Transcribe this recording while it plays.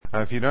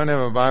If you don't have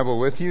a Bible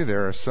with you,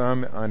 there are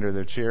some under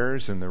the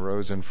chairs in the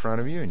rows in front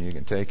of you, and you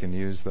can take and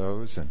use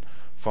those and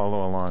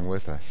follow along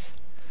with us.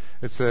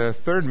 It's the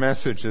third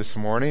message this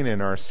morning in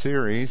our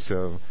series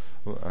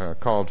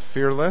called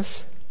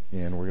Fearless,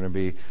 and we're going to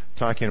be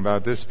talking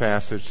about this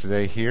passage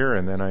today here,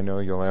 and then I know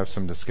you'll have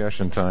some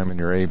discussion time in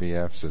your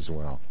ABFs as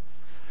well.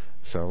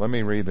 So let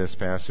me read this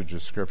passage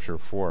of Scripture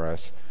for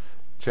us,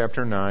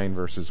 chapter 9,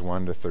 verses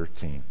 1 to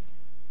 13.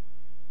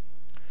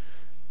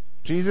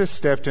 Jesus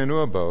stepped into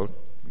a boat,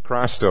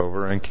 crossed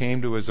over, and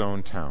came to his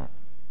own town.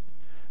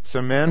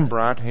 Some men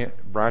brought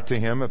to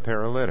him a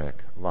paralytic,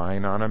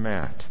 lying on a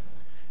mat.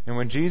 And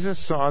when Jesus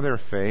saw their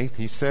faith,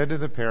 he said to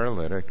the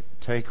paralytic,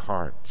 "Take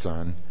heart,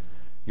 son,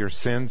 your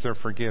sins are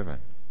forgiven."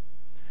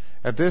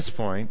 At this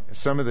point,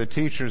 some of the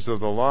teachers of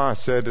the law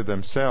said to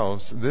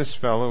themselves, "This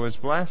fellow is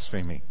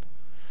blaspheming."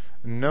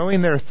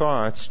 Knowing their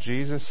thoughts,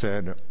 Jesus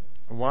said,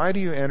 "Why do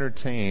you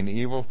entertain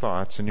evil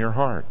thoughts in your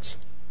hearts?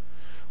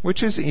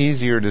 Which is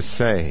easier to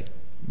say,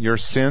 'Your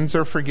sins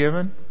are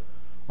forgiven,'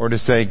 or to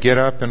say, 'Get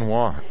up and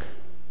walk'?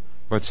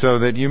 But so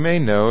that you may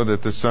know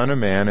that the Son of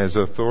Man has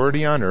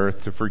authority on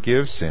earth to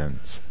forgive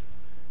sins."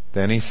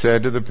 Then he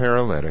said to the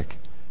paralytic,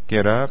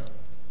 "Get up,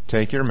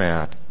 take your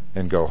mat,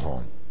 and go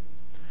home."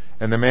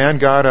 And the man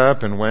got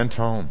up and went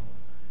home.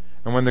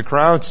 And when the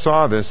crowd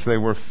saw this, they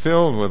were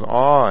filled with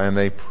awe, and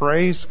they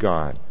praised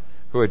God,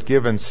 who had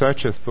given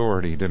such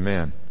authority to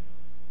men.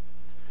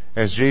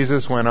 As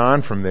Jesus went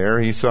on from there,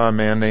 he saw a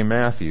man named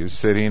Matthew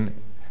sitting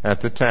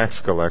at the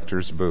tax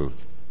collector's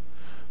booth.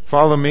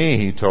 "Follow me,"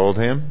 he told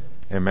him,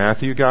 and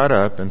Matthew got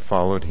up and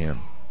followed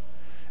him.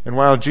 And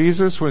while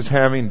Jesus was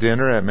having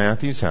dinner at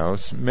Matthew's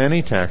house,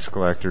 many tax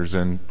collectors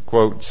and,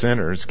 quote,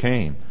 sinners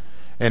came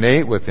and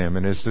ate with him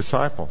and his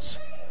disciples.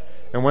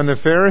 And when the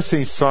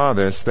Pharisees saw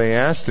this, they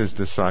asked his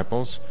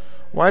disciples,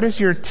 "Why does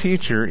your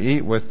teacher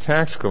eat with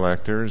tax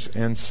collectors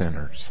and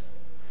sinners?"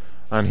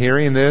 On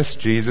hearing this,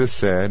 Jesus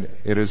said,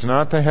 "It is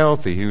not the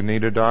healthy who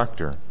need a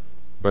doctor,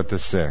 but the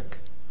sick.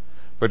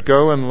 But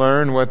go and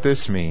learn what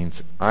this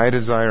means. I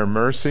desire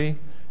mercy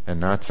and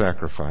not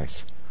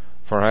sacrifice,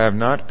 for I have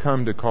not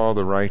come to call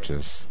the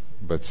righteous,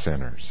 but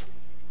sinners."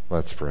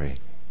 Let's pray.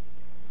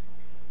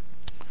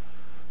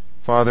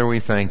 Father, we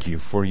thank you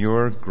for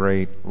your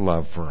great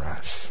love for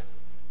us.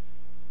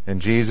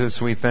 And Jesus,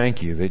 we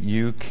thank you that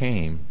you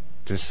came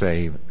to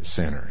save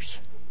sinners,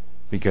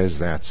 because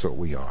that's what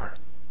we are.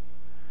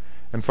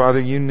 And Father,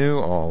 you knew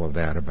all of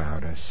that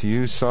about us.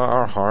 You saw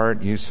our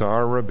heart, you saw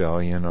our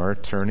rebellion, our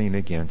turning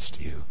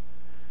against you.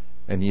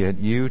 And yet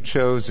you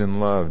chose in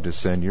love to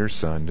send your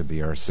Son to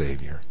be our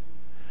Savior.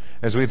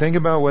 As we think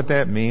about what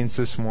that means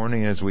this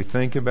morning, as we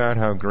think about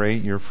how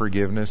great your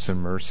forgiveness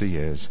and mercy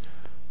is,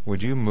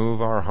 would you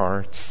move our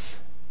hearts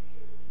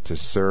to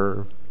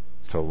serve,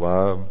 to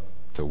love,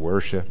 to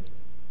worship,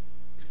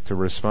 to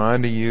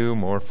respond to you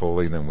more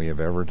fully than we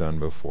have ever done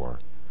before?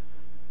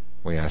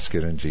 We ask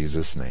it in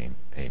Jesus' name.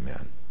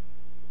 Amen.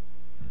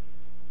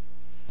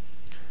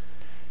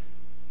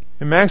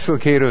 In Max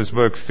Lucado's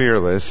book,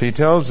 Fearless, he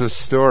tells a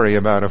story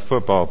about a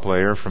football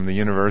player from the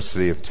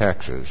University of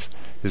Texas.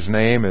 His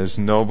name is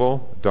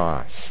Noble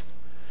Doss.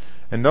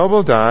 And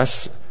Noble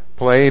Doss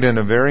played in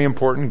a very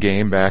important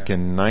game back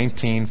in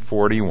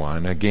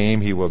 1941, a game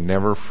he will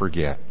never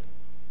forget.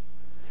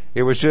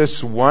 It was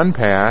just one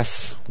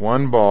pass,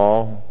 one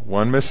ball,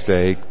 one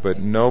mistake, but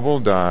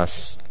Noble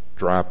Doss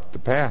dropped the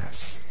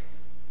pass.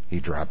 He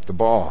dropped the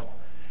ball.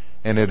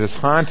 And it has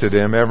haunted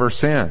him ever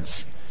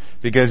since,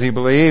 because he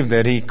believed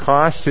that he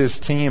cost his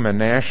team a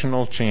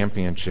national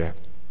championship.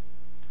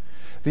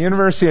 The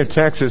University of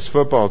Texas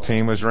football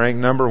team was ranked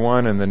number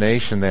 1 in the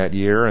nation that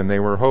year, and they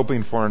were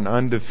hoping for an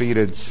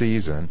undefeated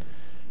season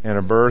and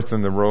a berth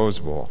in the Rose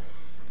Bowl.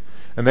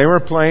 And they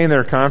were playing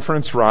their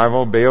conference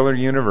rival, Baylor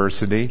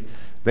University.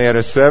 They had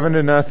a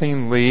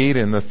 7-0 lead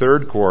in the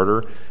third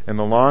quarter, and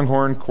the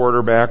Longhorn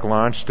quarterback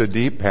launched a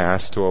deep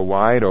pass to a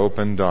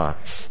wide-open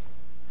Doss.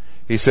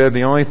 He said,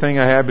 "The only thing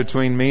I had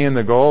between me and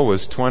the goal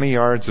was 20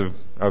 yards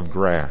of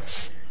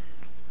grass."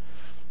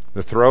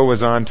 The throw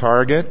was on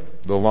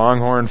target. The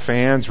Longhorn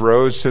fans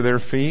rose to their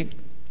feet,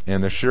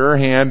 and the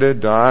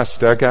sure-handed Doss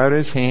stuck out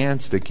his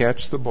hands to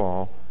catch the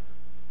ball,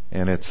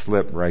 and it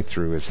slipped right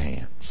through his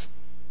hands.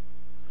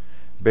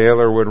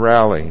 Baylor would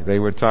rally. They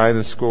would tie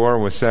the score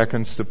with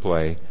seconds to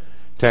play.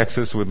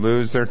 Texas would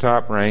lose their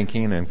top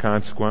ranking and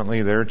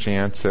consequently their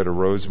chance at a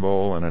Rose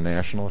Bowl and a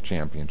national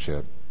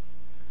championship.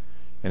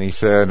 And he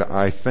said,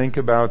 "I think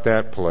about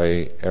that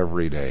play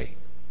every day."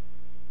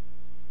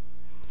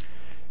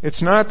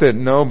 It's not that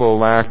Noble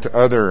lacked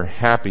other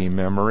happy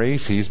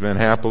memories. He's been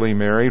happily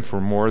married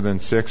for more than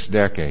 6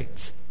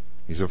 decades.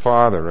 He's a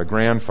father, a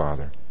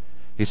grandfather.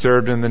 He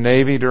served in the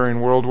Navy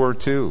during World War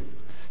II.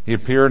 He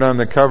appeared on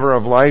the cover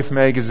of Life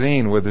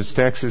magazine with his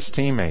Texas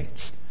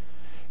teammates.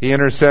 He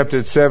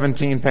intercepted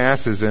 17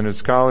 passes in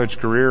his college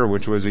career,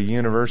 which was a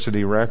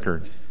university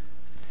record.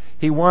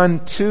 He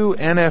won 2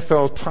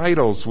 NFL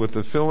titles with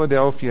the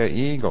Philadelphia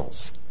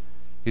Eagles.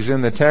 He's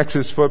in the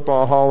Texas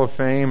Football Hall of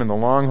Fame and the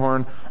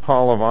Longhorn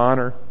Hall of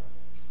Honor.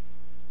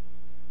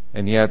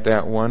 and yet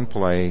that one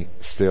play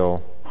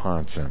still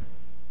haunts him.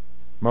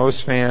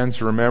 Most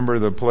fans remember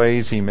the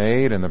plays he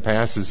made and the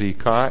passes he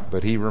caught,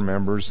 but he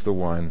remembers the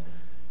one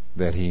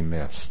that he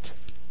missed.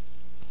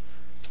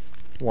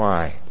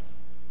 Why?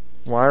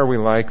 Why are we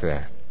like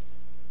that?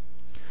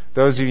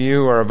 Those of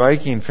you who are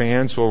Viking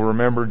fans will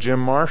remember Jim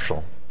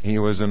Marshall. He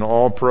was an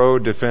all-pro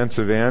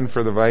defensive end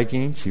for the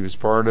Vikings. He was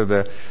part of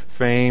the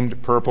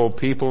famed Purple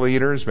People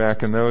Eaters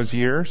back in those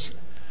years.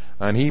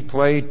 And he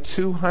played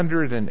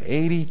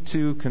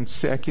 282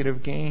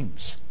 consecutive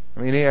games. I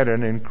mean, he had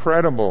an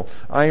incredible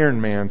Iron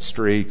Man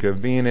streak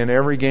of being in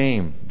every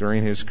game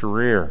during his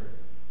career.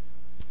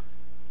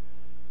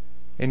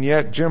 And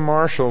yet, Jim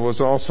Marshall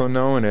was also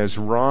known as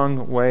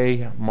Wrong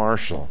Way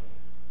Marshall.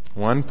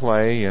 One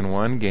play in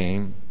one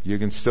game. You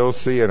can still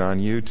see it on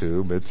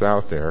YouTube. It's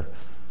out there.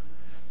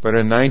 But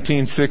in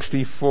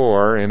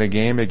 1964, in a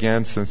game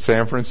against the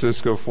San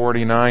Francisco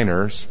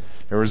 49ers,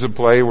 there was a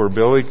play where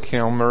Billy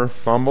Kilmer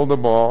fumbled the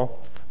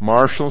ball.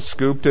 Marshall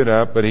scooped it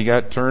up, but he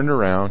got turned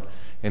around,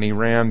 and he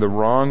ran the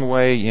wrong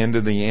way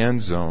into the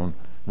end zone,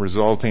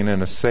 resulting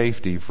in a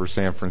safety for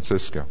San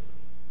Francisco.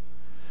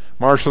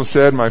 Marshall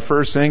said, "My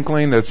first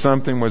inkling that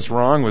something was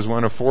wrong was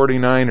when a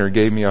 49er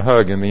gave me a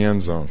hug in the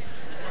end zone."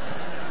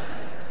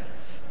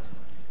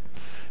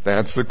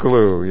 That's the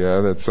clue,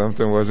 that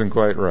something wasn't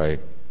quite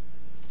right.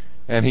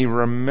 And he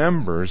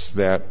remembers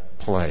that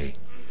play,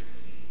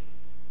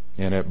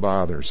 and it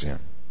bothers him.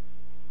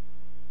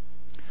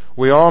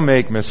 We all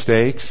make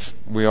mistakes.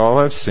 We all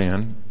have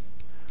sinned.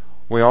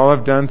 We all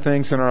have done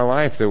things in our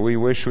life that we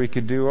wish we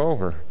could do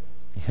over.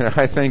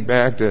 I think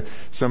back to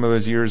some of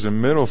those years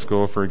in middle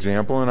school, for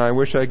example, and I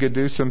wish I could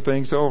do some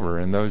things over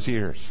in those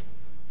years.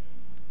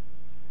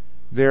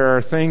 There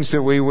are things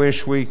that we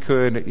wish we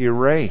could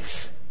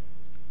erase,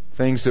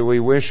 things that we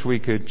wish we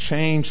could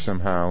change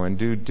somehow and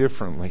do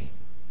differently.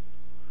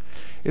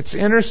 It's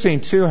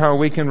interesting, too, how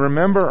we can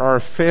remember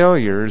our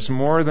failures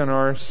more than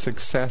our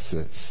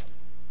successes.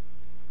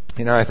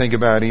 I think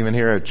about even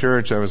here at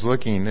church, I was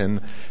looking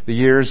in the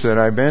years that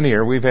I've been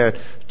here, we've had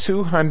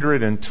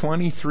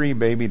 223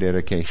 baby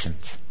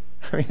dedications.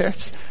 I mean,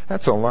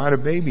 that's a lot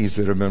of babies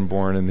that have been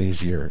born in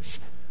these years.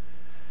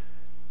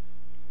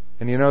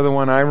 And the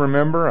one I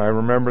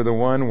remember the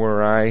one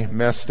where I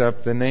messed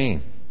up the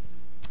name.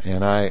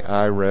 And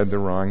I read the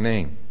wrong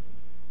name.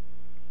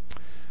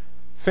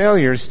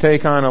 Failures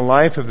take on a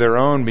life of their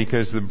own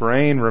because the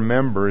brain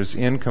remembers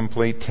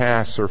incomplete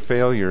tasks or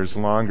failures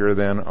longer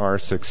than our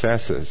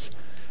successes.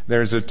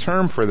 There's a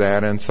term for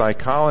that in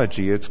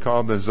psychology. It's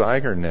called the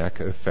Zeigarnik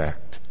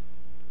effect,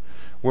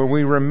 where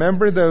we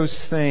remember those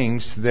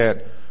things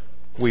that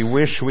we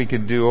wish we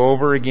could do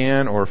over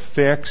again or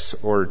fix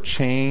or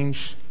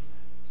change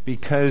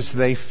because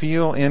they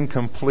feel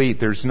incomplete.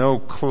 There's no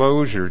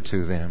closure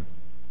to them.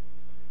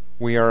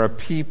 We are a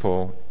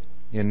people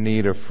in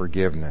need of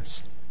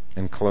forgiveness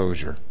and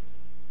closure.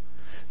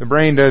 The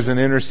brain does an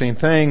interesting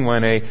thing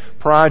when a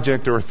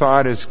project or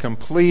thought is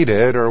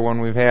completed, or when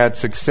we've had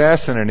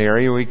success in an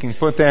area. We can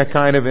put that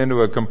kind of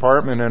into a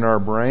compartment in our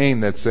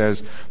brain that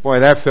says, boy,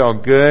 that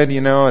felt good,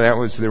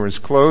 there was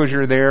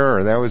closure there,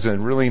 or that was a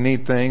really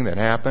neat thing that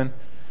happened.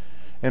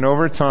 And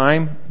over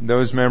time,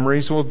 those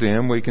memories will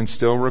dim. We can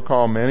still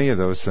recall many of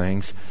those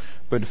things,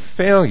 but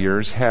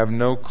failures have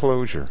no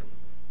closure.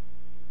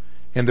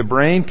 And the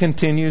brain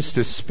continues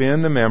to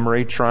spin the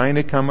memory, trying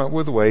to come up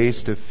with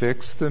ways to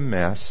fix the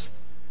mess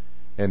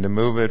and to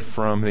move it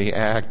from the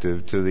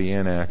active to the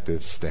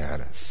inactive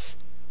status.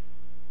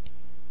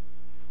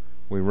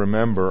 We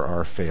remember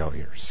our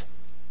failures.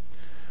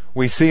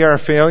 We see our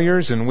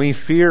failures and we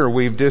fear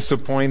we've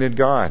disappointed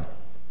God.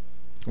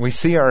 We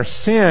see our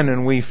sin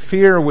and we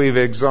fear we've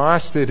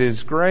exhausted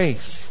His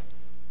grace.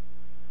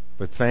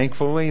 But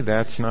thankfully,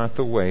 that's not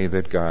the way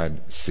that God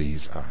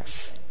sees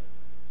us.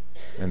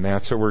 And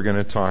that's what we're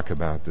going to talk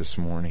about this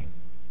morning.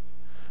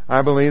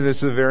 I believe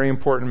this is a very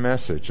important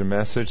message, a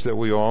message that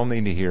we all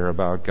need to hear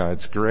about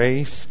God's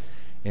grace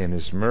and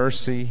His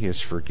mercy,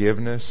 His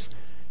forgiveness,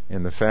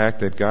 and the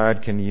fact that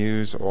God can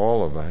use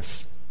all of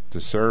us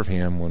to serve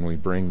Him when we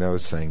bring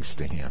those things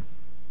to Him.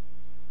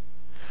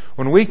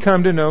 When we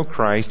come to know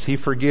Christ, He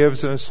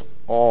forgives us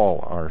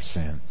all our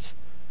sins.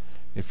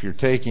 If you're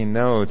taking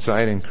notes,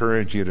 I'd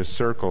encourage you to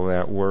circle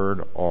that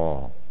word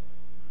all.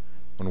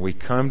 When we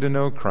come to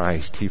know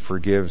Christ, He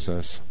forgives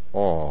us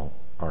all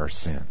our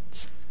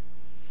sins.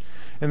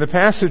 In the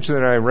passage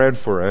that I read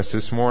for us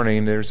this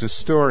morning, there's a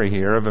story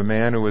here of a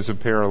man who was a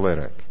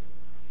paralytic.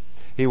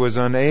 He was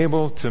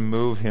unable to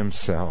move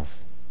himself.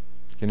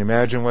 Can you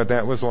imagine what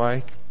that was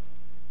like?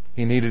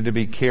 He needed to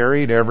be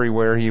carried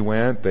everywhere he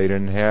went. They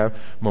didn't have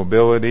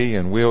mobility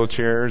and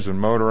wheelchairs and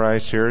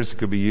motorized chairs that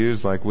could be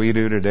used like we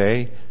do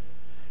today.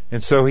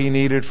 And so he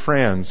needed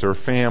friends or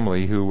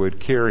family who would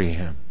carry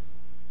him.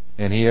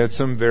 And he had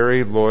some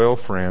very loyal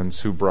friends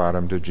who brought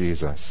him to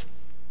Jesus.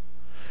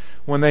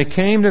 When they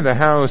came to the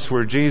house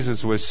where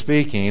Jesus was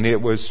speaking,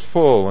 it was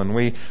full. And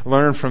we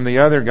learned from the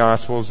other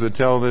Gospels that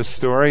tell this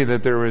story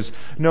that there was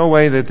no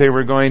way that they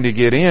were going to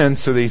get in.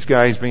 So these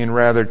guys, being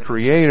rather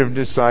creative,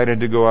 decided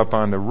to go up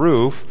on the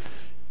roof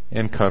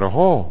and cut a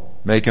hole,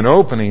 make an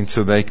opening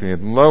so they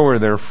could lower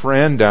their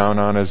friend down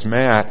on his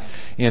mat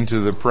into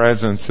the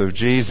presence of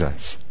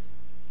Jesus.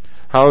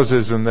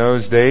 Houses in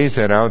those days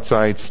had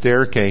outside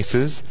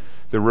staircases.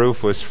 The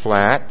roof was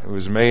flat. It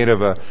was made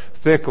of a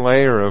thick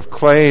layer of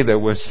clay that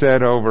was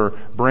set over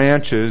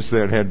branches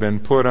that had been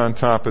put on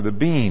top of the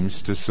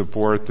beams to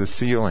support the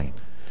ceiling.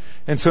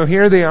 And so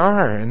here they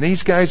are, and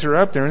these guys are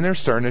up there, and they're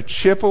starting to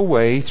chip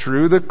away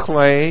through the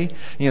clay.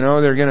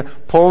 They're going to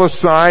pull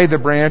aside the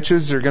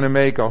branches. They're going to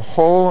make a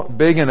hole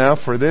big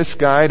enough for this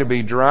guy to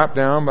be dropped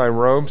down by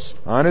ropes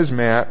on his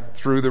mat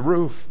through the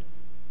roof.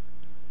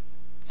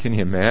 Can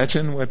you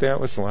imagine what that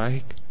was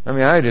like?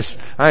 I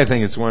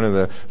think it's one of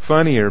the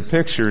funnier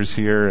pictures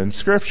here in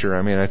Scripture.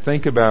 I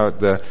think about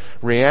the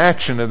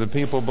reaction of the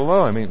people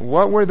below.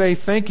 What were they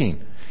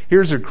thinking?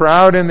 Here's a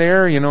crowd in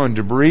there, and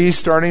debris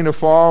starting to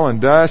fall,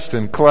 and dust,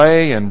 and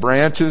clay, and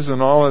branches,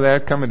 and all of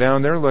that coming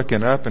down. They're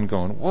looking up and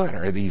going, what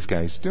are these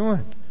guys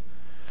doing?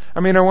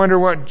 I wonder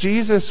what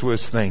Jesus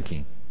was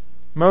thinking.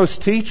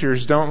 Most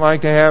teachers don't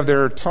like to have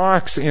their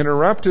talks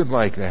interrupted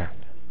like that.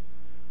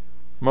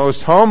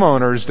 Most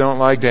homeowners don't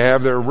like to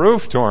have their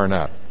roof torn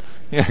up.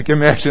 You can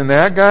imagine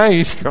that guy.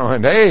 He's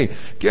going, hey,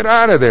 get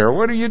out of there.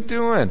 What are you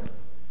doing?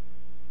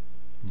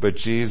 But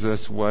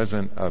Jesus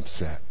wasn't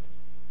upset.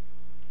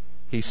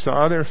 He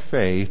saw their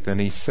faith and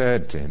he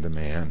said to the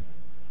man,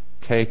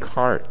 take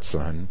heart,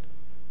 son.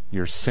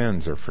 Your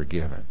sins are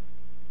forgiven.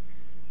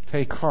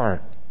 Take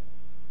heart.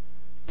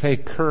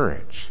 Take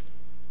courage.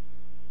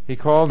 He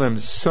called him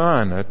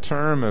son, a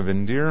term of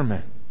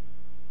endearment.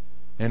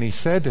 And he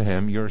said to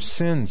him, your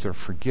sins are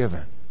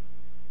forgiven.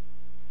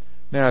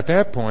 Now at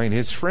that point,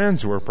 his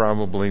friends were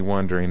probably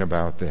wondering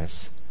about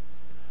this.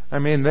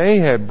 They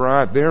had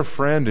brought their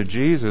friend to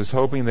Jesus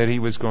hoping that he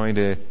was going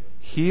to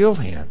heal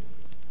him.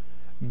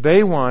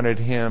 They wanted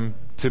him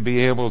to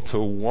be able to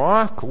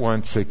walk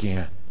once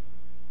again.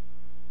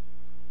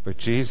 But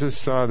Jesus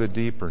saw the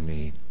deeper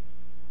need.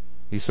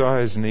 He saw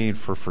his need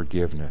for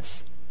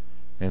forgiveness.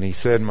 And he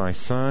said, my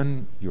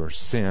son, your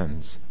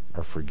sins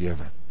are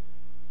forgiven.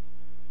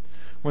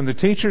 When the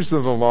teachers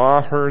of the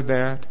law heard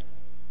that,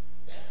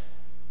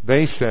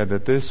 they said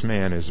that this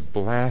man is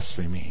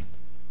blaspheming.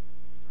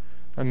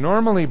 And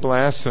normally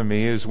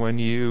blasphemy is when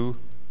you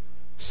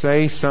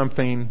say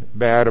something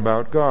bad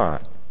about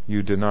God.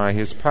 You deny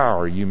his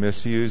power. You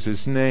misuse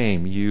his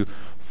name. You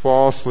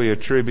falsely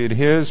attribute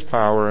his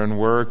power and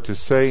work to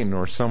Satan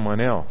or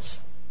someone else.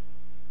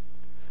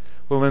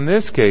 Well, in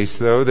this case,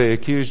 though, they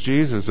accused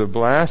Jesus of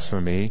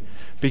blasphemy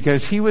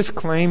because he was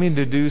claiming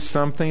to do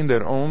something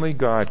that only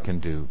God can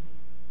do.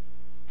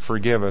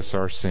 Forgive us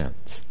our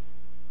sins.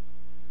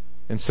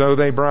 And so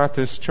they brought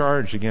this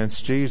charge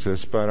against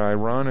Jesus, but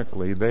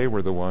ironically, they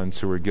were the ones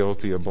who were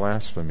guilty of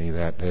blasphemy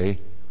that day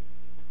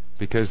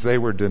because they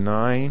were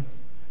denying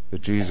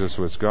that Jesus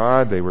was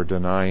God. They were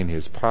denying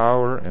his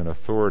power and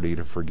authority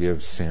to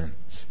forgive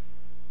sins.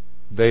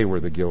 They were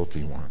the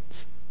guilty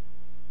ones.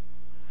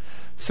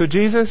 So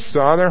Jesus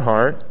saw their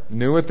heart,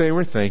 knew what they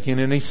were thinking,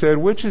 and he said,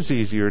 which is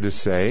easier to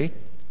say?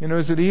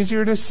 Is it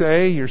easier to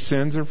say your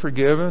sins are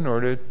forgiven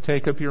or to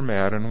take up your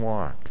mat and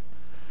walk?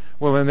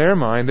 Well, in their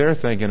mind, they're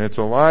thinking it's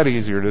a lot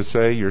easier to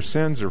say your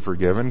sins are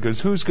forgiven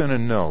because who's going to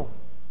know?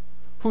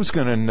 Who's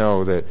going to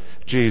know that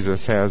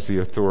Jesus has the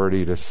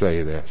authority to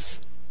say this?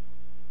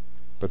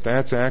 But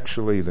that's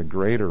actually the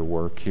greater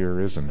work here,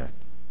 isn't it?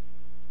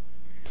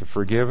 To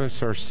forgive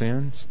us our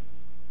sins?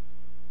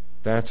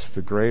 That's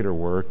the greater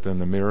work than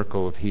the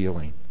miracle of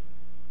healing.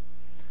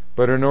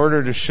 But in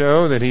order to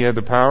show that he had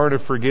the power to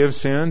forgive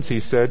sins, he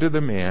said to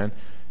the man,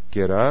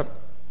 get up,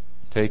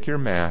 take your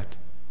mat,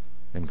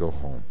 and go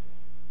home.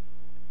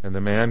 And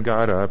the man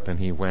got up and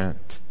he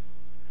went.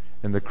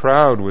 And the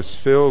crowd was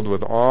filled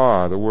with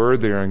awe. The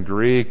word there in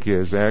Greek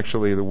is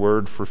actually the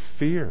word for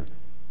fear.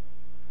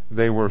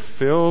 They were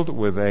filled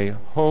with a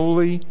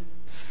holy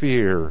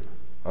fear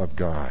of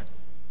God.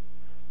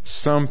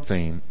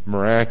 Something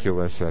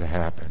miraculous had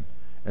happened,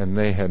 and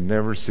they had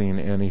never seen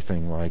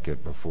anything like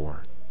it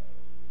before.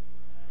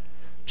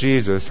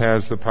 Jesus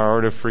has the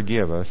power to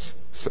forgive us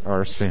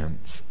our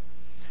sins.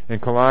 In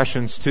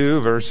Colossians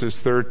 2, verses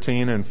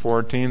 13 and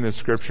 14, the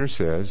Scripture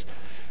says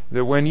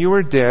that when you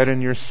were dead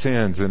in your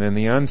sins and in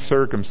the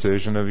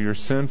uncircumcision of your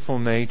sinful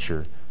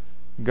nature,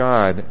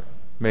 God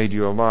made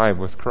you alive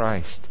with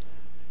Christ.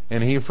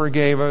 And he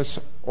forgave us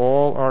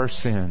all our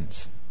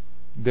sins.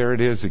 There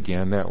it is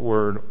again, that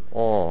word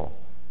all.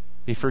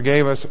 He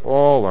forgave us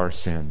all our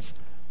sins,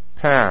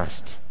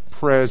 past,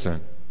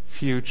 present,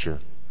 future.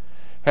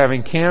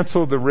 Having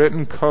canceled the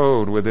written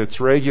code with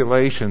its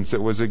regulations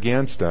that was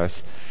against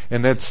us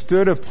and that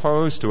stood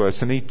opposed to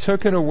us, and he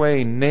took it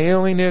away,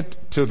 nailing it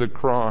to the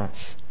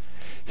cross.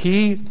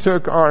 He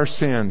took our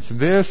sins,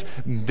 this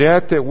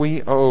debt that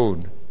we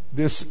owed,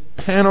 this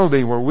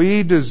penalty where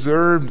we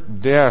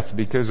deserved death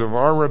because of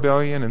our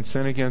rebellion and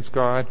sin against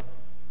God.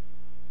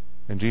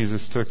 And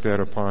Jesus took that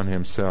upon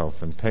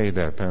himself and paid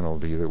that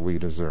penalty that we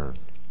deserved.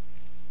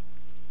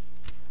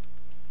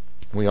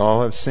 We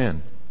all have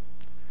sinned.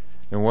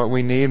 And what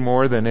we need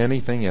more than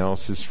anything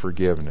else is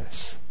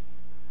forgiveness.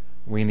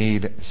 We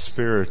need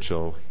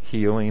spiritual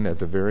healing at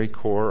the very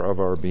core of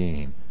our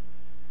being.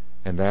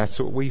 And that's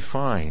what we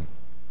find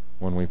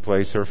when we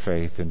place our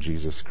faith in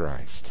Jesus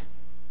Christ.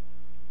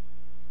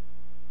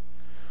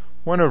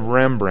 One of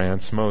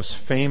Rembrandt's most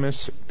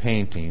famous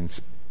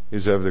paintings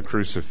is of the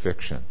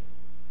crucifixion.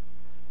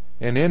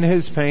 And in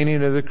his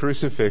painting of the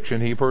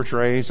crucifixion, he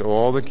portrays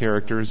all the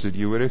characters that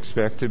you would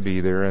expect to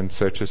be there in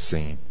such a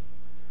scene.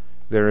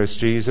 There is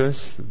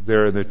Jesus.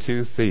 There are the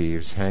two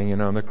thieves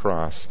hanging on the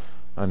cross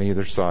on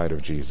either side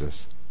of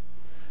Jesus.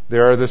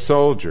 There are the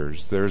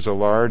soldiers. There's a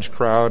large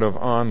crowd of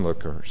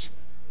onlookers.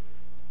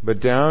 But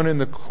down in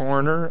the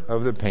corner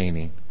of the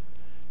painting,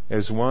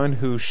 as one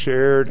who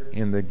shared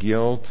in the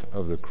guilt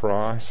of the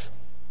cross,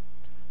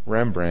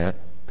 Rembrandt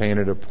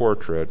painted a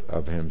portrait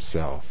of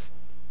himself.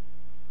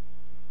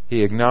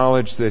 He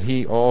acknowledged that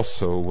he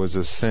also was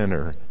a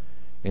sinner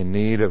in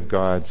need of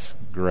God's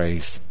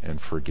grace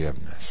and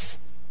forgiveness.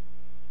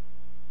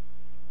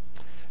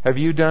 Have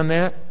you done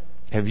that?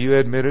 Have you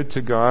admitted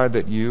to God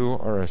that you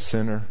are a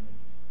sinner?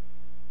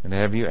 And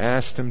have you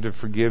asked Him to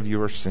forgive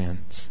your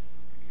sins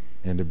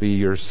and to be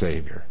your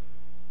Savior?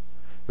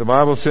 The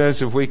Bible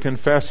says if we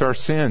confess our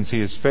sins, He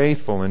is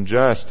faithful and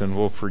just and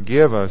will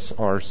forgive us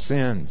our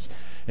sins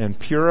and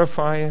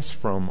purify us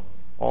from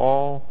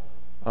all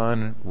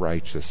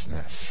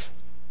unrighteousness.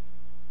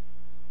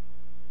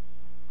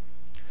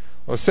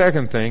 Well, the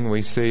second thing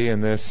we see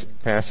in this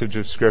passage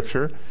of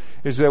Scripture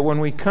is that when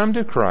we come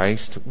to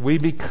Christ, we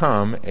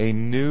become a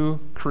new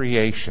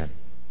creation.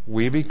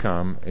 We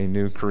become a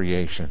new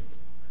creation.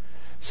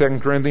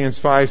 2 Corinthians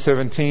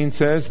 5:17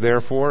 says,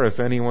 "Therefore, if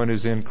anyone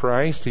is in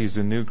Christ, he's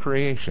a new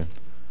creation.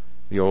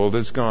 The old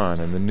is gone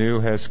and the new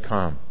has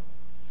come."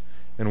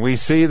 And we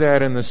see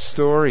that in the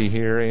story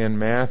here in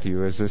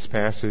Matthew as this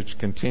passage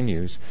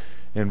continues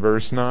in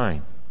verse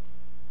 9.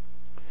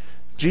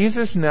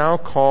 Jesus now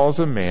calls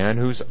a man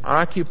whose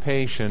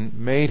occupation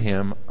made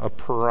him a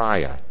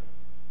pariah,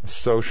 a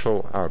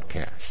social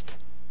outcast.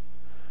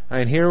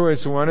 And here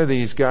was one of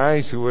these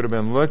guys who would have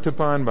been looked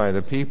upon by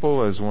the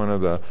people as one of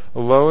the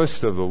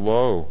lowest of the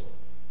low.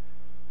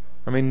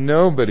 I mean,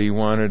 nobody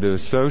wanted to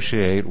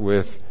associate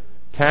with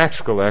tax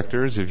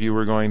collectors. If you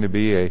were going to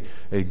be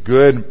a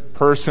good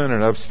person,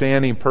 an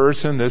upstanding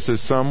person, this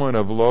is someone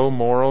of low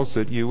morals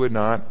that you would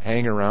not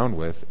hang around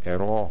with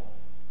at all.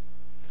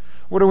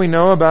 What do we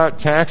know about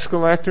tax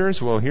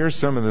collectors? Well, here's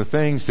some of the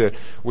things that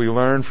we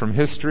learn from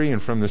history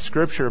and from the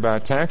Scripture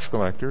about tax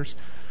collectors.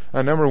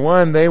 Number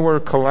one, they were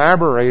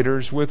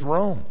collaborators with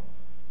Rome.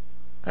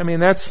 I mean,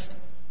 that's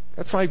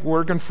like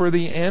working for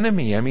the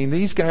enemy. I mean,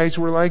 these guys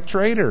were like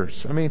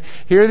traitors. I mean,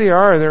 here they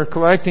are, they're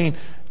collecting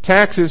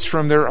taxes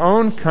from their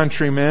own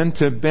countrymen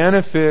to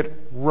benefit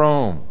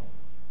Rome.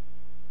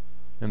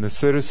 And the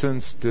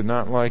citizens did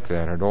not like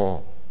that at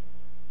all.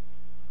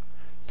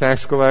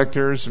 Tax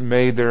collectors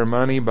made their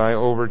money by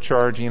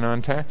overcharging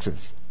on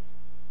taxes.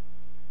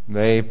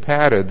 They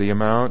padded the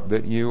amount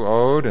that you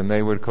owed, and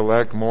they would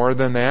collect more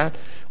than that.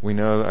 We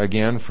know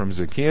again from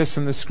Zacchaeus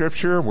in the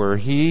Scripture where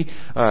he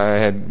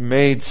had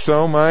made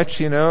so much,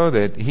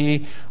 that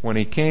he, when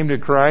he came to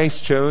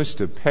Christ, chose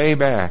to pay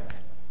back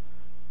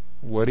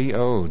what he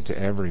owed to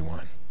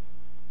everyone.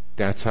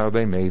 That's how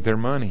they made their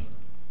money.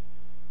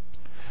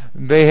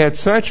 They had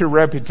such a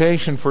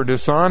reputation for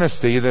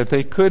dishonesty that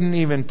they couldn't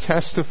even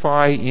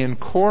testify in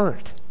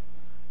court.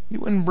 You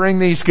wouldn't bring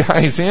these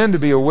guys in to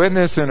be a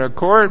witness in a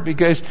court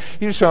because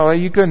you saw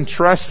you couldn't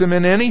trust them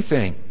in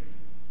anything.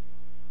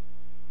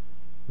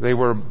 They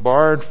were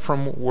barred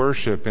from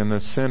worship in the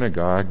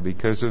synagogue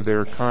because of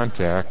their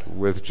contact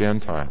with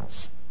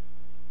Gentiles.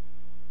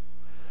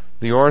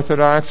 The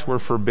Orthodox were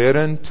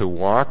forbidden to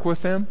walk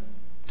with them,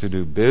 to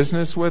do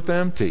business with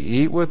them, to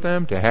eat with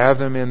them, to have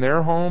them in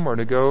their home, or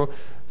to go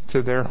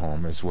to their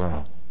home as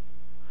well.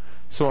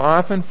 So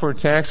often for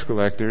tax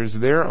collectors,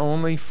 their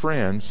only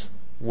friends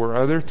were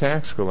other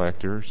tax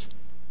collectors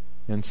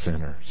and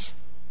sinners.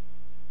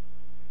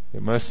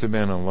 It must have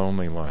been a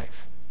lonely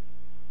life.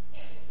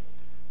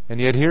 And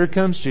yet here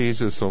comes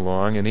Jesus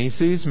along, and he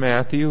sees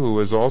Matthew, who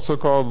is also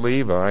called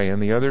Levi in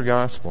the other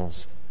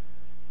Gospels.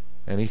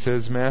 And he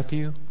says,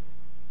 "Matthew,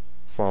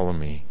 follow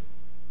me.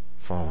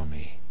 Follow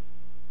me."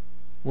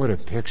 What a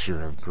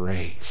picture of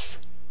grace.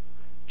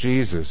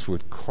 Jesus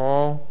would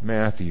call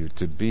Matthew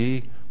to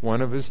be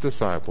one of his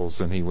disciples,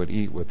 and he would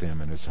eat with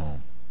him in his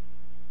home.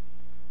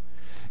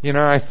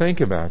 I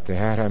think about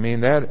that. I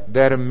mean,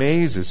 that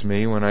amazes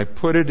me when I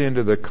put it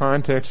into the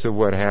context of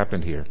what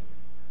happened here.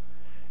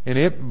 And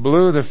it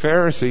blew the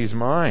Pharisees'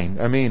 mind.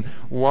 I mean,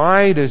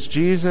 why does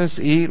Jesus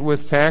eat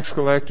with tax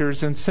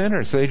collectors and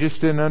sinners? They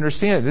just didn't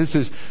understand. This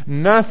is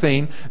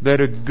nothing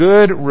that a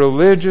good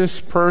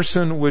religious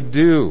person would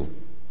do.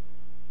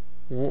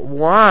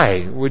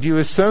 Why would you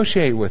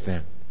associate with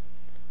them?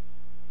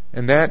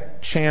 And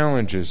that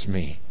challenges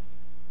me.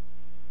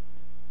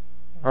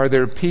 Are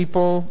there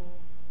people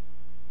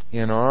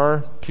in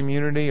our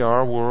community,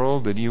 our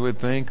world, that you would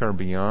think are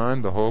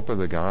beyond the hope of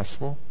the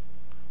gospel?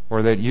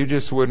 Or that you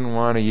just wouldn't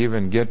want to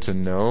even get to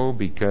know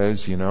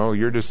because,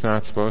 you're just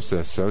not supposed to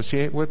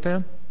associate with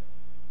them?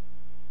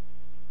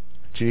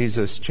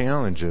 Jesus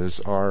challenges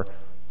our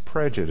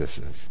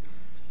prejudices.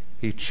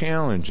 He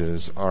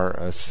challenges our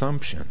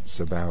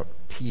assumptions about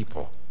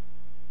people.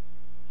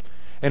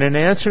 And in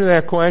answer to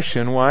that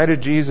question, why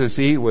did Jesus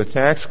eat with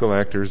tax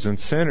collectors and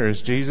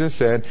sinners? Jesus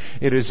said,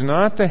 "It is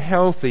not the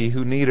healthy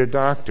who need a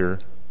doctor,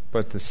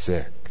 but the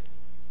sick."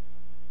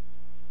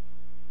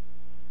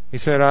 He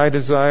said, "I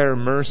desire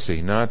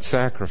mercy, not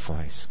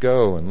sacrifice."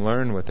 Go and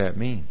learn what that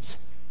means.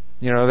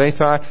 You know, they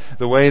thought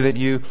the way that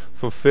you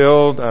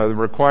fulfilled the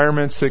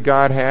requirements that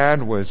God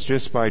had was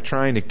just by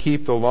trying to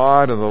keep the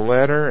law to the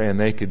letter, and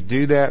they could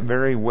do that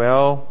very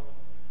well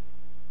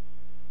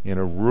in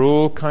a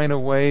rule kind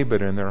of way,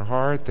 but in their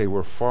heart they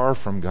were far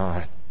from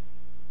God.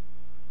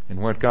 And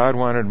what God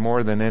wanted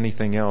more than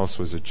anything else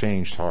was a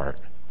changed heart.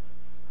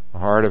 A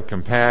heart of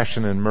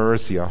compassion and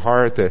mercy, a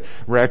heart that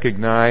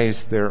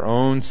recognized their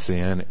own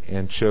sin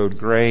and showed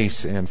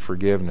grace and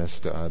forgiveness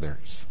to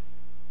others.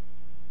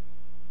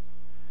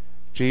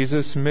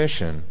 Jesus'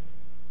 mission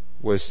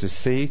was to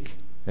seek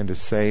and to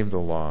save the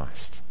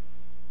lost.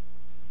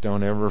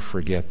 Don't ever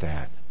forget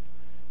that,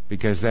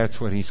 because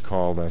that's what He's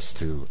called us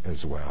to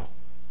as well.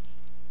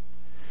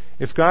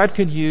 If God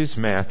could use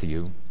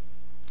Matthew,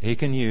 He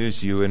can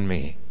use you and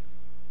me.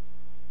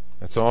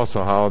 That's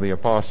also how the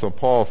Apostle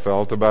Paul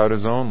felt about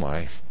his own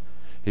life.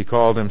 He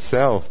called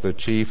himself the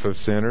chief of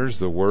sinners,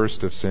 the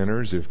worst of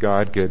sinners. If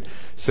God could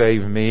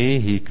save me,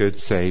 He could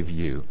save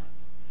you.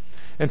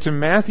 And to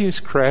Matthew's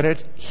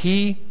credit,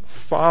 he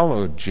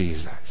followed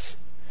Jesus.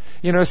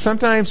 You know,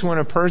 sometimes when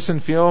a person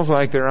feels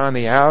like they're on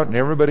the out and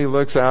everybody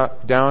looks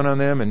out down on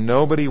them and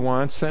nobody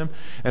wants them,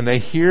 and they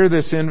hear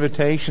this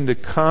invitation to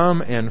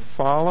come and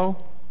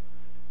follow,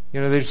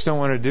 you know, they just don't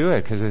want to do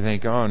it because they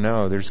think, "Oh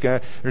no, there's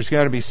got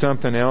to be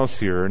something else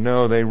here," or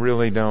 "No, they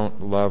really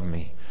don't love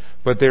me."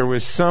 But there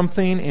was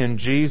something in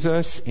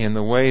Jesus, in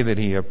the way that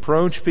He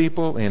approached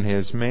people, in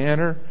His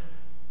manner,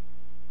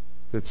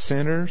 that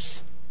sinners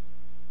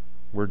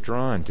were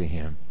drawn to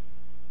Him.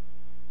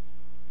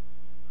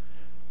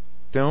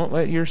 Don't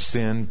let your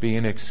sin be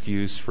an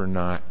excuse for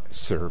not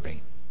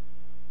serving.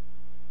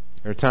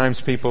 There are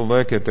times people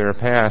look at their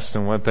past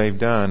and what they've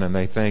done and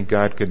they think,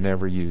 "God could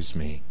never use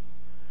me."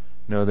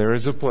 No, there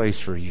is a place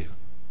for you.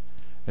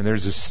 And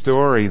there's a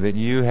story that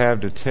you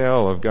have to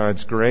tell of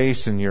God's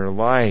grace in your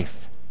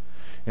life.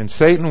 And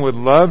Satan would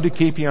love to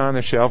keep you on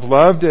the shelf,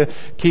 love to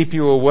keep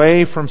you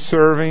away from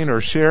serving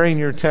or sharing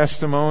your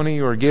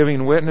testimony or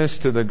giving witness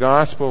to the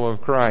gospel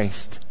of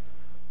Christ.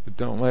 But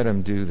don't let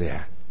him do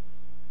that.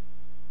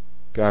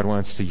 God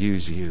wants to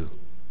use you.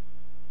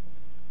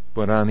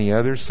 But on the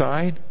other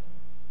side,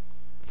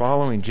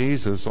 following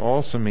Jesus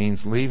also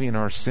means leaving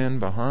our sin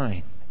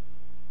behind.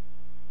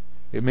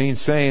 It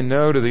means saying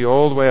no to the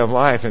old way of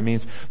life. It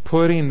means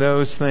putting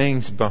those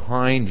things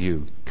behind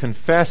you,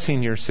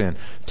 confessing your sin,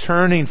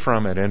 turning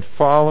from it, and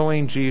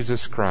following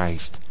Jesus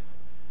Christ,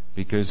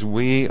 because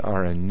we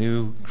are a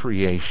new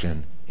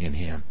creation in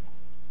Him.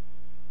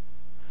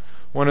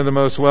 One of the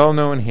most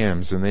well-known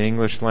hymns in the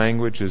English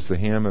language is the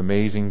hymn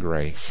Amazing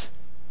Grace,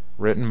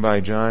 written by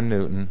John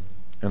Newton,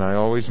 and I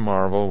always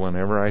marvel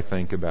whenever I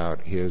think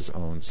about his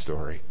own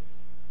story.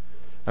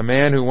 A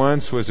man who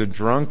once was a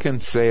drunken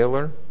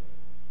sailor,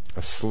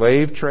 a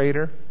slave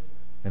trader,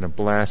 and a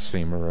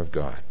blasphemer of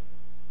God.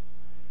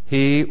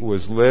 He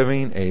was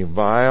living a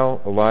vile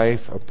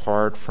life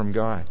apart from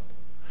God.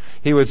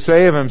 He would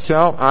say of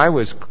himself, "I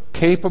was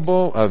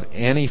capable of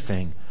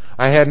anything.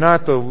 I had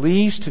not the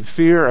least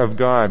fear of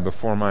God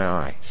before my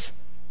eyes."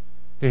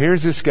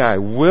 Here's this guy,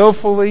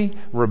 willfully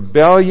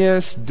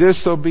rebellious,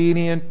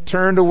 disobedient,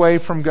 turned away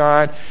from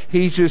God.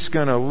 He's just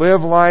going to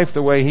live life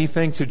the way he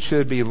thinks it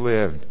should be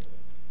lived.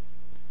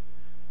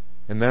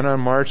 And then on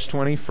March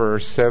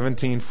 21st,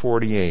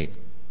 1748,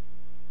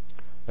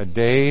 a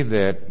day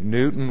that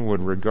Newton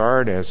would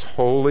regard as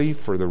holy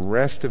for the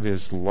rest of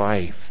his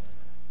life,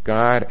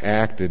 God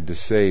acted to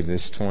save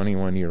this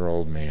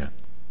 21-year-old man.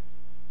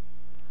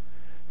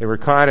 They were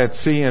caught at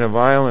sea in a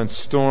violent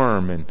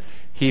storm, and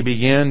he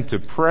began to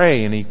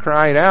pray, and he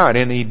cried out,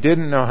 and he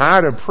didn't know how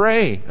to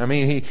pray. I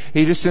mean,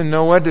 he just didn't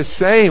know what to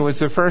say. It was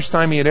the first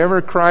time he had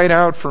ever cried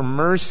out for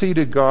mercy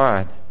to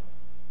God.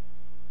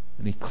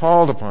 And he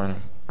called upon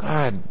Him,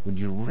 "God, would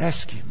you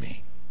rescue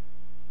me?"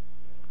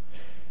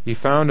 He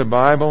found a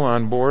Bible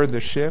on board the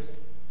ship.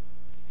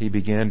 He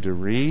began to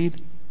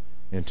read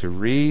and to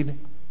read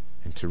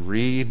and to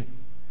read,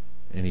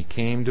 and he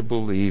came to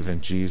believe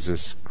in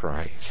Jesus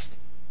Christ.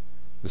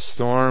 The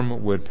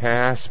storm would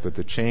pass, but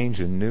the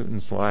change in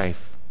Newton's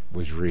life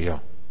was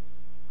real.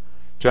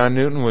 John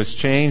Newton was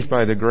changed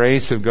by the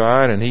grace of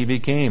God, and he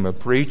became a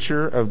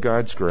preacher of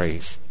God's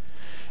grace.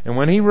 And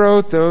when he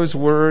wrote those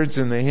words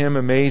in the hymn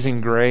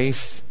Amazing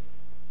Grace,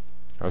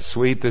 "How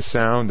sweet the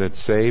sound that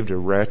saved a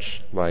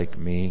wretch like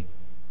me,"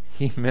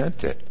 he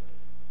meant it.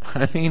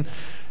 I mean,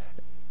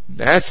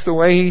 that's the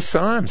way he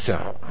saw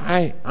himself.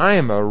 I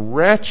am a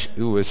wretch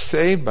who was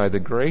saved by the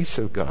grace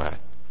of God.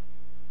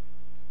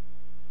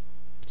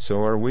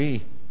 So are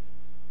we.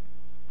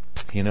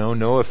 You know,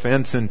 no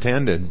offense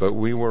intended, but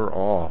we were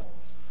all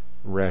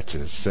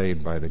wretches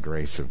saved by the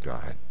grace of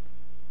God.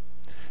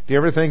 Do you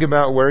ever think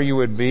about where you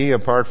would be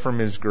apart from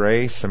His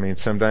grace? I mean,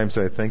 sometimes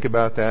I think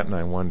about that and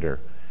I wonder.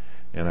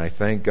 And I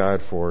thank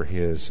God for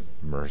His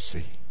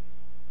mercy.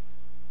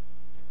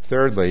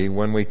 Thirdly,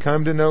 when we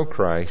come to know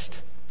Christ,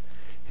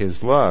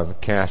 His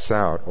love casts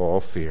out all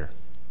fear.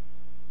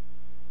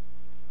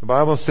 The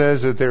Bible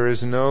says that there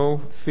is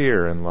no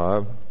fear in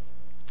love.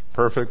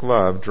 Perfect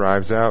love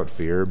drives out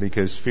fear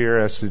because fear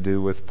has to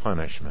do with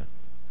punishment.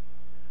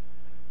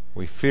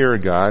 We fear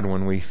God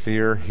when we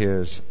fear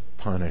His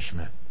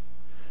punishment.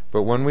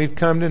 But when we've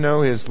come to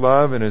know His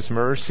love and His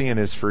mercy and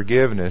His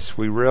forgiveness,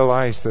 we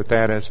realize that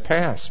that has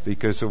passed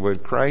because of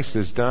what Christ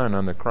has done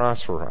on the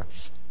cross for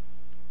us.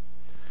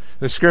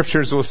 The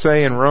Scriptures will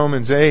say in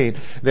Romans 8,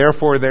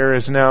 therefore there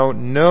is now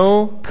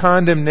no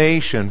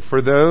condemnation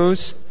for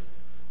those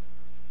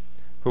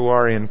who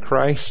are in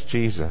Christ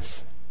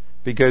Jesus.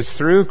 Because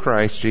through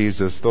Christ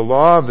Jesus, the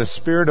law of the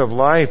Spirit of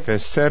life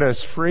has set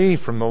us free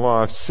from the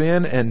law of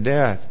sin and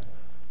death.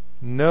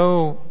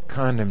 No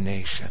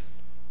condemnation.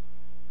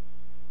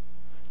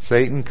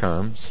 Satan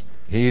comes.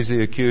 He's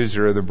the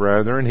accuser of the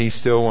brethren. He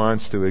still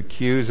wants to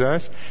accuse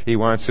us. He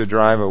wants to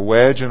drive a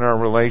wedge in our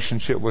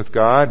relationship with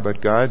God.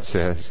 But God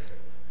says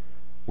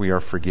we are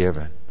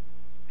forgiven.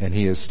 And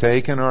He has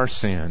taken our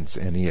sins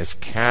and He has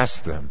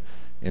cast them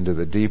into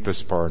the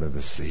deepest part of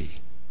the sea.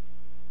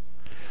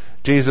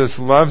 Jesus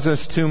loves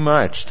us too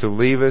much to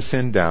leave us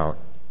in doubt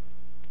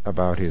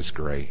about His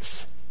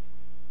grace.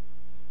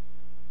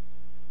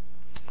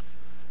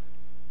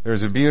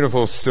 There's a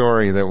beautiful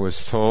story that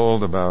was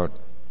told about,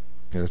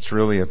 it's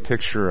really a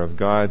picture of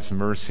God's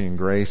mercy and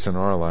grace in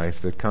our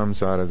life that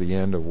comes out of the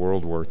end of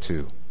World War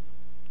II.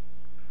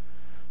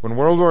 When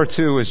World War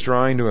II was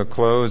drawing to a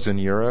close in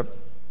Europe,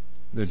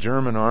 the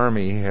German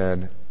army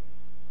had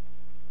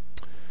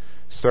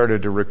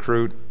started to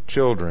recruit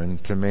children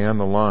to man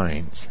the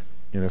lines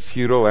in a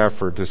futile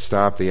effort to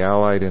stop the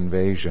Allied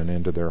invasion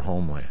into their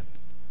homeland.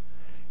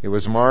 It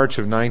was March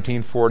of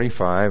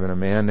 1945, and a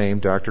man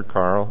named Dr.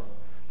 Karl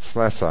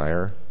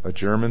Schlesier, a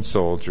German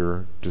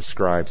soldier,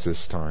 describes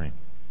this time.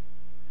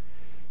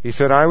 He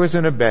said, I was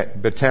in a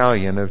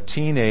battalion of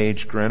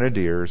teenage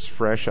grenadiers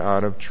fresh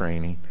out of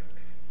training,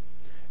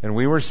 and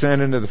we were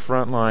sent into the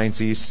front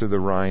lines east of the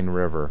Rhine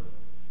River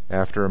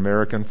after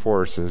American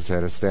forces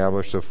had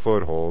established a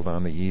foothold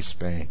on the East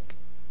Bank.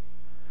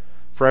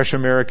 Fresh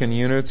American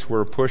units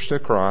were pushed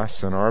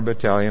across, and our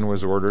battalion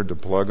was ordered to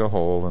plug a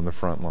hole in the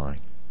front line.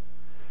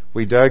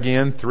 We dug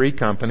in 3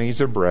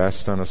 companies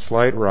abreast on a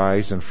slight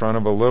rise in front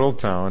of a little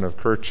town of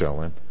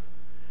Kirchhellen,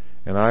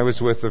 and I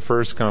was with the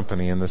first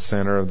company in the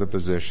center of the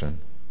position.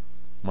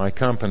 My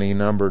company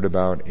numbered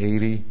about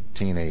 80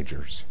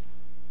 teenagers.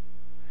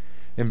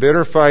 In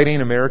bitter fighting,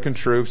 American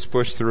troops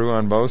pushed through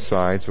on both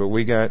sides,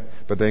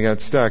 but they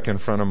got stuck in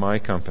front of my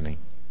company.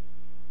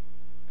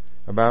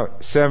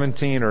 About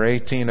 17 or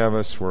 18 of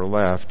us were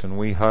left, and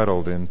we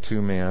huddled in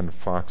 2-man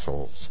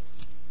foxholes.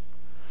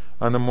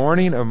 On the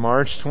morning of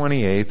March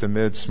 28th,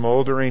 amid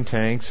smoldering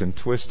tanks and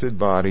twisted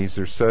bodies,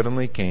 there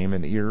suddenly came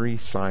an eerie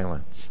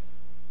silence.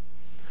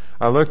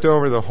 I looked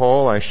over the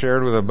hole I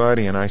shared with a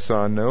buddy, and I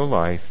saw no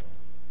life,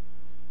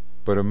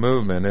 but a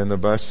movement in the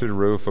busted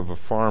roof of a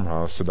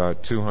farmhouse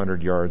about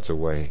 200 yards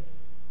away.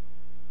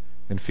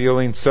 And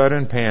feeling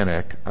sudden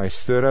panic, I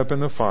stood up in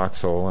the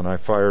foxhole and I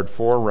fired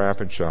 4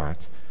 rapid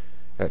shots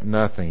at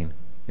nothing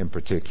in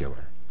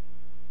particular.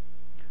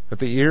 But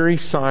the eerie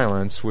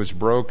silence was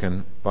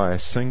broken by a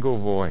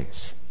single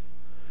voice.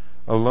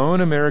 A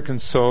lone American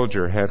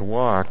soldier had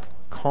walked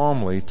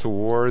calmly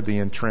toward the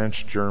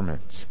entrenched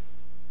Germans.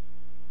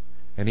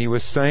 And he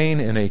was saying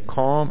in a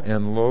calm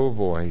and low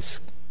voice,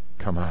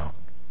 "Come out.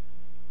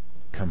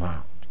 Come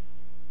out."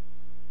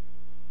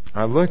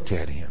 I looked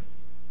at him.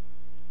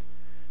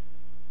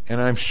 And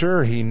I'm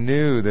sure he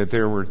knew that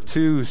there were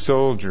 2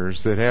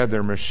 soldiers that had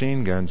their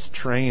machine guns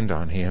trained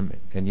on him,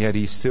 and yet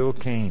he still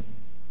came.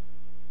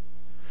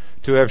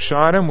 To have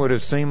shot him would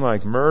have seemed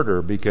like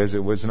murder because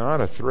it was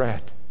not a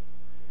threat.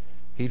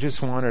 He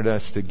just wanted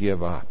us to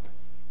give up.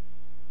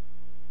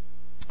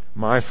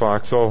 My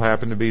foxhole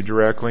happened to be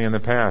directly in the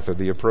path of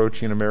the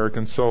approaching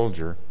American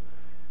soldier,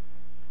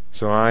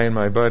 so I and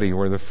my buddy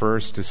were the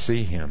first to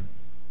see him.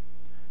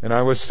 And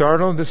I was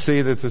startled to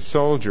see that the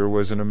soldier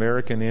was an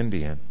American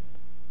Indian.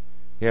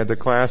 He had the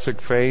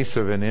classic face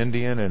of an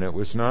Indian, and it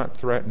was not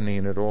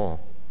threatening at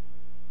all.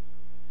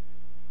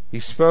 He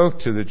spoke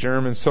to the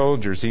German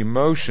soldiers. He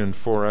motioned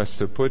for us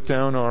to put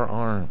down our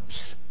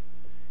arms,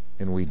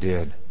 and we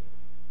did.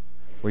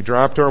 We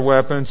dropped our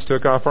weapons,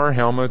 took off our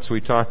helmets,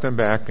 we talked them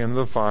back into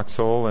the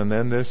foxhole, and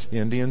then this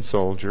Indian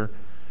soldier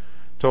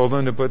told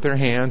them to put their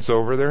hands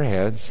over their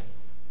heads,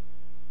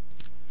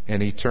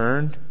 and he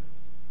turned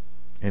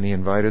and he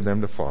invited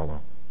them to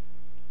follow.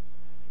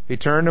 He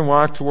turned and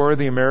walked toward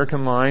the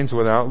American lines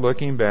without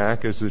looking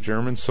back as the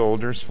German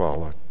soldiers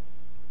followed.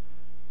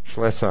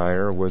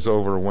 Schlesier was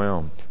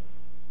overwhelmed.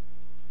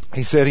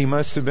 He said he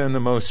must have been the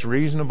most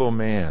reasonable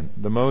man,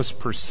 the most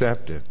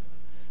perceptive,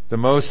 the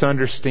most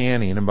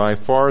understanding, and by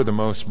far the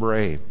most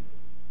brave.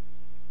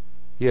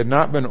 He had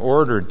not been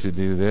ordered to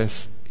do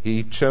this.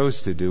 He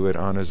chose to do it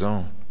on his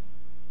own.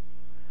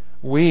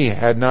 we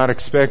had not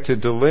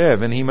expected to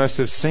live, and he must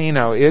have seen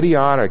how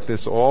idiotic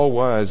this all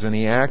was, and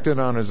he acted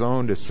on his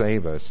own to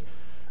save us,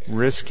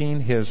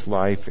 risking his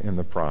life in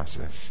the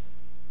process.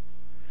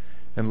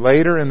 And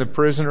later in the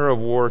prisoner of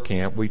war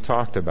camp, we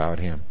talked about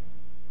him.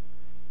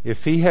 If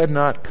he had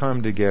not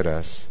come to get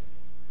us,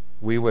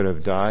 we would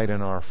have died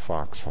in our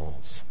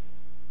foxholes.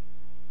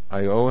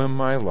 I owe him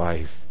my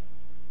life,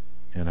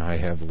 and I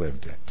have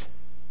lived it.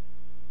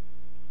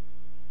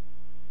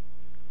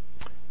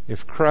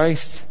 If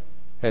Christ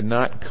had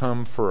not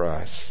come for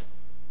us,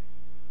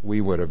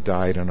 we would have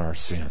died in our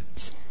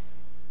sins.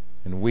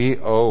 And we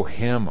owe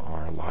him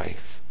our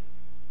life.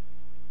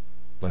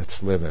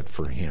 Let's live it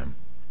for him.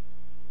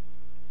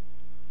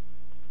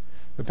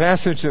 The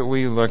passage that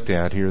we looked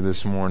at here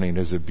this morning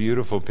is a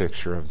beautiful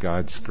picture of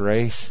God's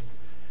grace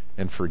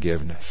and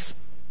forgiveness.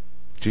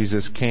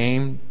 Jesus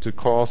came to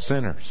call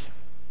sinners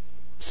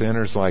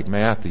like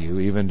Matthew,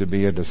 even to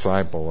be a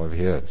disciple of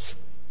his.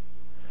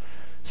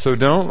 So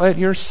don't let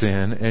your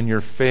sin and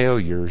your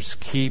failures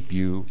keep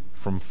you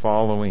from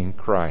following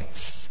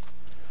Christ.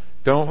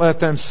 Don't let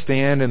them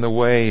stand in the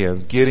way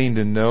of getting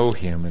to know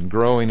him and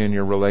growing in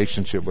your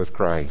relationship with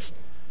Christ,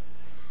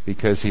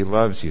 because he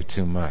loves you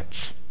too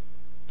much.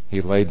 He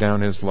laid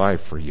down his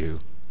life for you.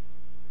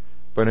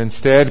 But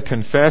instead,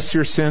 confess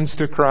your sins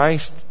to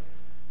Christ,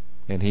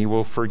 and he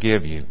will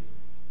forgive you.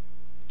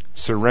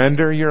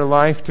 Surrender your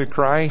life to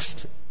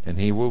Christ, and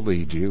he will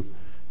lead you,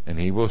 and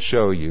he will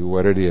show you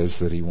what it is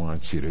that he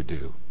wants you to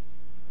do.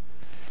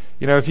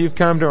 You know, if you've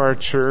come to our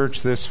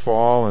church this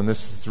fall, and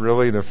this is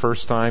really the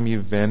first time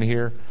you've been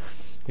here,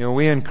 you know,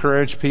 we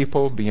encourage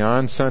people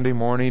beyond Sunday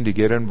morning to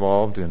get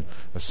involved in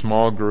a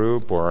small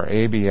group or our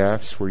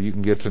ABFs where you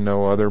can get to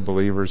know other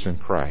believers in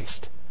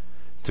Christ.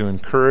 To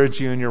encourage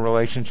you in your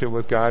relationship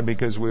with God,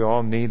 because we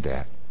all need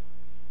that.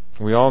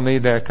 We all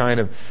need that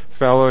kind of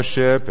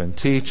fellowship and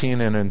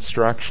teaching and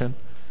instruction.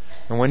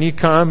 And when you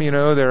come, you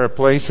know, there are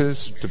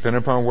places,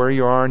 depending upon where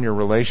you are in your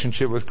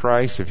relationship with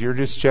Christ, if you're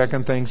just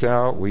checking things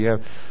out, we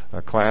have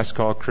a class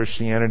called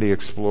Christianity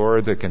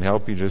Explored that can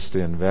help you just to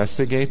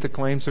investigate the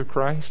claims of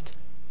Christ.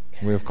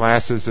 We have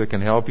classes that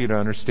can help you to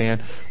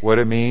understand what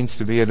it means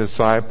to be a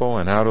disciple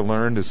and how to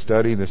learn to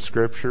study the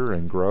Scripture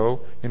and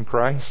grow in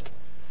Christ.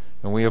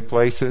 And we have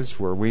places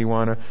where we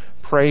want to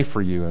pray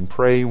for you and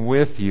pray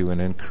with you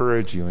and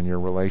encourage you in your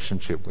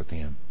relationship with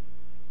him.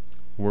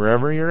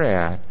 Wherever you're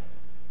at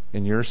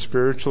in your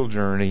spiritual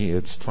journey,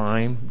 it's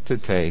time to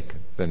take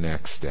the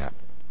next step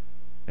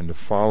and to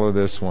follow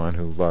this one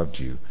who loved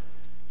you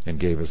and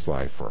gave his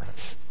life for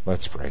us.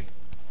 Let's pray.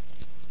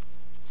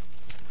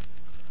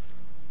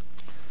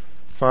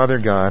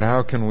 Father God,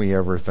 how can we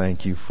ever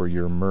thank you for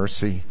your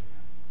mercy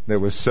that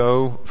was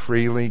so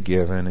freely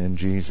given in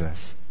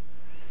Jesus,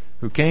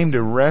 who came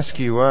to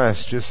rescue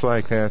us just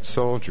like that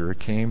soldier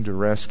came to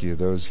rescue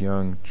those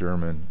young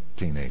German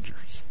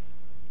teenagers.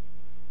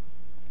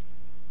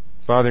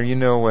 Father, you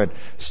know what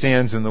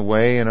stands in the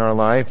way in our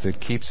life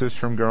that keeps us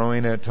from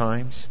growing at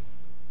times.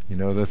 You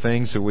know the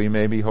things that we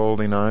may be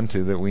holding on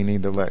to that we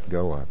need to let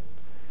go of.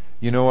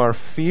 You know our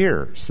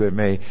fears that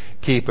may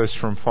keep us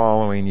from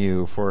following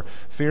you, for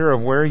fear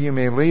of where you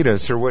may lead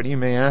us or what you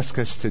may ask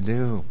us to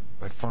do.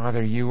 But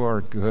Father, you are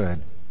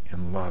good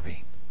and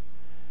loving.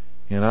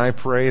 And I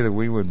pray that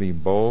we would be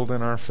bold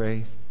in our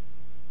faith,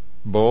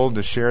 bold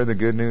to share the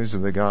good news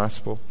of the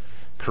gospel,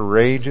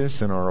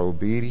 courageous in our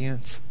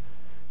obedience,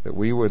 that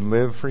we would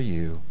live for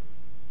you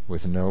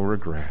with no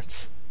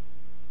regrets.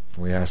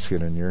 We ask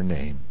it in your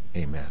name.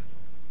 Amen.